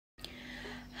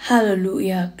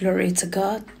Hallelujah, glory to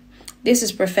God. This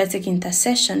is prophetic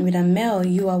intercession with Amel.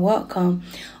 You are welcome.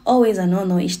 Always an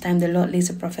honor each time the Lord lays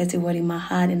a prophetic word in my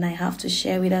heart and I have to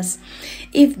share with us.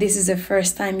 If this is the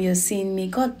first time you're seeing me,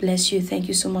 God bless you. Thank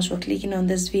you so much for clicking on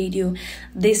this video.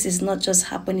 This is not just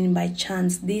happening by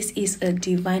chance. This is a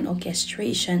divine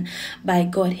orchestration by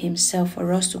God himself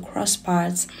for us to cross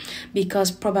paths, because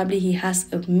probably he has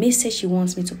a message he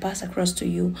wants me to pass across to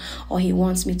you, or he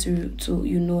wants me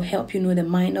to help you know the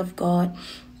mind of God,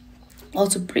 or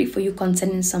to pray for you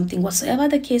concerning something. Whatsoever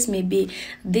the case may be,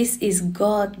 this is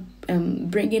God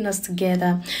bringing us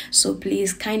together. So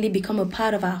please kindly become a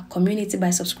part of our community by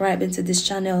subscribing to this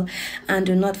channel, and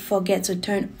do not forget to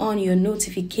turn on your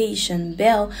notification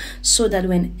bell so that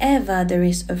whenever there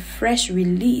is a fresh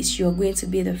release, you're going to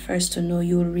be the first to know.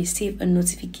 You will receive a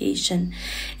notification.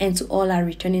 And to all our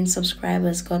returning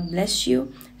subscribers, God bless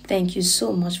you. Thank you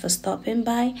so much for stopping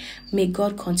by. May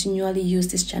God continually use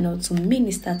this channel to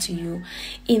minister to you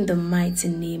in the mighty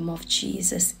name of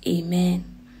Jesus. Amen.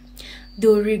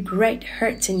 They'll regret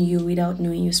hurting you without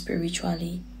knowing you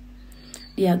spiritually.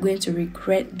 They are going to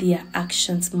regret their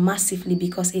actions massively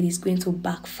because it is going to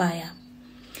backfire.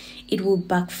 It will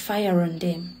backfire on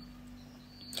them.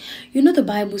 You know, the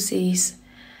Bible says,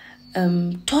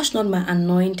 touch not my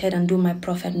anointed and do my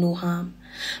prophet no harm.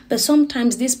 But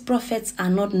sometimes these prophets are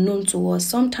not known to us.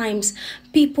 Sometimes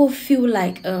people feel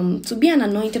like to be an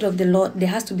anointed of the Lord, there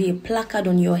has to be a placard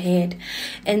on your head.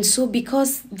 And so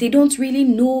because they don't really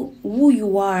know who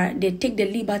you are, they take the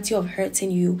liberty of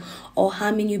hurting you or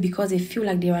harming you because they feel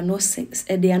like there are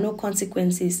no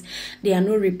consequences, there are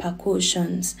no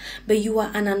repercussions. But you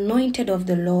are an anointed of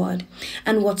the Lord,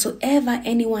 and whatsoever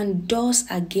anyone does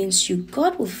against you,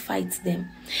 God will fight them.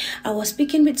 I was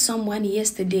speaking with someone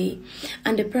yesterday,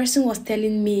 and the person was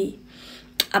telling me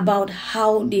about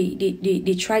how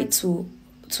they try to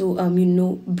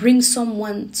bring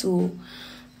someone to,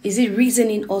 is it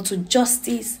reasoning or to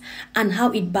justice, and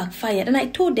how it backfired. And I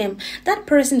told them that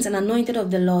person is an anointed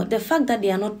of the Lord. The fact that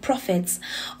they are not prophets,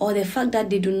 or the fact that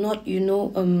they do not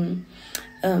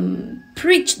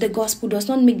preach the gospel, does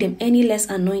not make them any less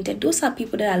anointed. Those are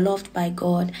people that are loved by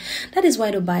God. That is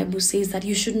why the Bible says that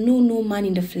you should know no man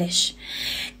in the flesh.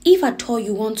 If at all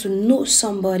you want to know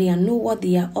somebody and know what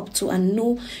they are up to, and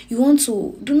know you want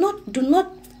to, do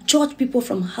not judge people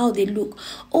from how they look.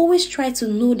 Always try to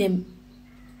know them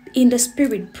in the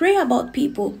spirit. Pray about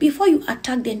people before you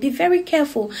attack them. Be very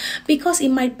careful, because it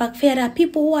might backfire. There are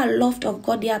people who are loved of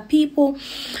God. There are people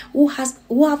who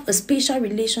have a special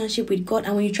relationship with God,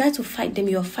 and when you try to fight them,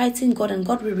 you're fighting God, and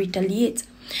God will retaliate.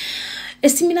 A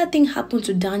similar thing happened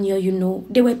to Daniel.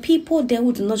 There were people there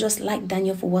who did not just like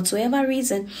Daniel for whatsoever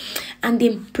reason, and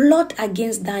they plot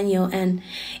against Daniel, and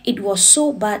it was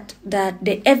so bad that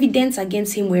the evidence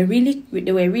against him were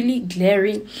really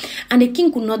glaring, and the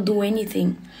king could not do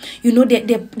anything.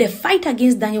 The fight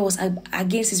against Daniel was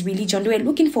against his religion. They were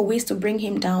looking for ways to bring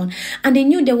him down, and they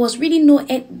knew there was really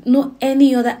no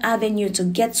any other avenue to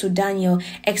get to Daniel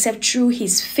except through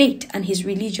his faith and his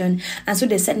religion. And so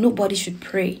they said nobody should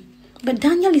pray. But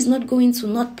Daniel is not going to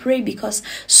not pray because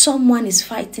someone is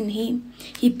fighting him.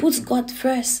 He puts God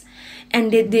first.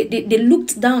 And they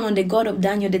looked down on the God of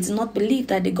Daniel. They did not believe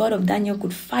that the God of Daniel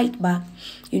could fight back,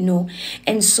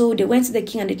 And so they went to the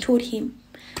king and they told him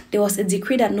there was a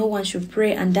decree that no one should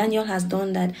pray, and Daniel has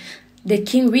done that. The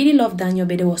king really loved Daniel,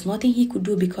 but there was nothing he could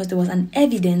do because there was an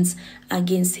evidence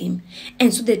against him.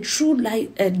 And so they threw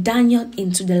Daniel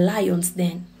into the lion's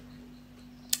den.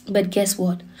 But guess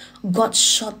what? God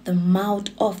shut the mouth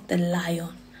of the lion.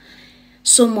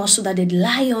 So much so that the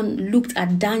lion looked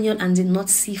at Daniel and did not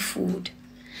see food.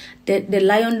 The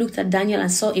lion looked at Daniel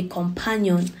and saw a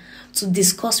companion to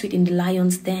discuss with in the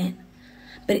lion's den.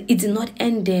 But it did not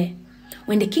end there.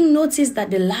 When the king noticed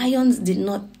that the lions did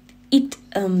not eat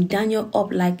Daniel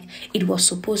up like it was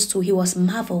supposed to, he was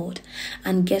marveled.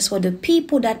 And guess what? The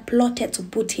people that plotted to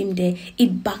put him there,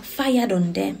 it backfired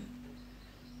on them.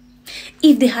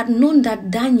 If they had known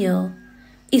that Daniel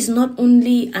is not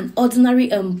only an ordinary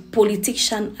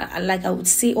politician, like I would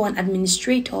say, or an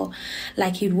administrator,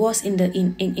 like he was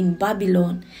in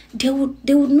Babylon, they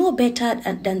would know better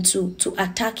than to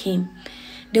attack him.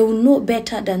 They would know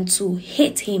better than to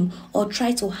hate him or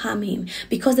try to harm him,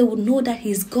 because they would know that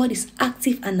his God is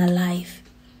active and alive.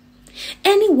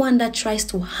 Anyone that tries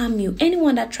to harm you,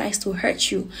 anyone that tries to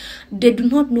hurt you, they do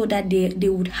not know that they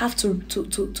would have to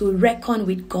reckon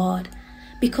with God,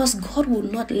 because God will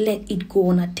not let it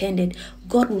go unattended.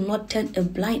 God will not turn a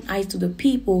blind eye to the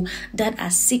people that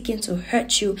are seeking to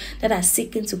hurt you, that are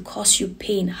seeking to cause you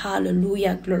pain.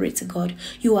 Hallelujah, glory to God.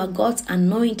 You are God's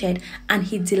anointed, and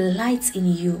he delights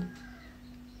in you.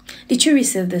 Did you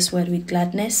receive this word with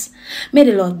gladness? May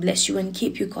the Lord bless you and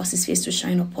keep you, cause his face to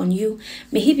shine upon you.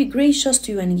 May he be gracious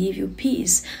to you and give you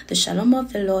peace. The shalom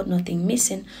of the Lord, nothing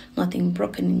missing, nothing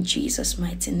broken, in Jesus'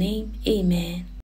 mighty name. Amen.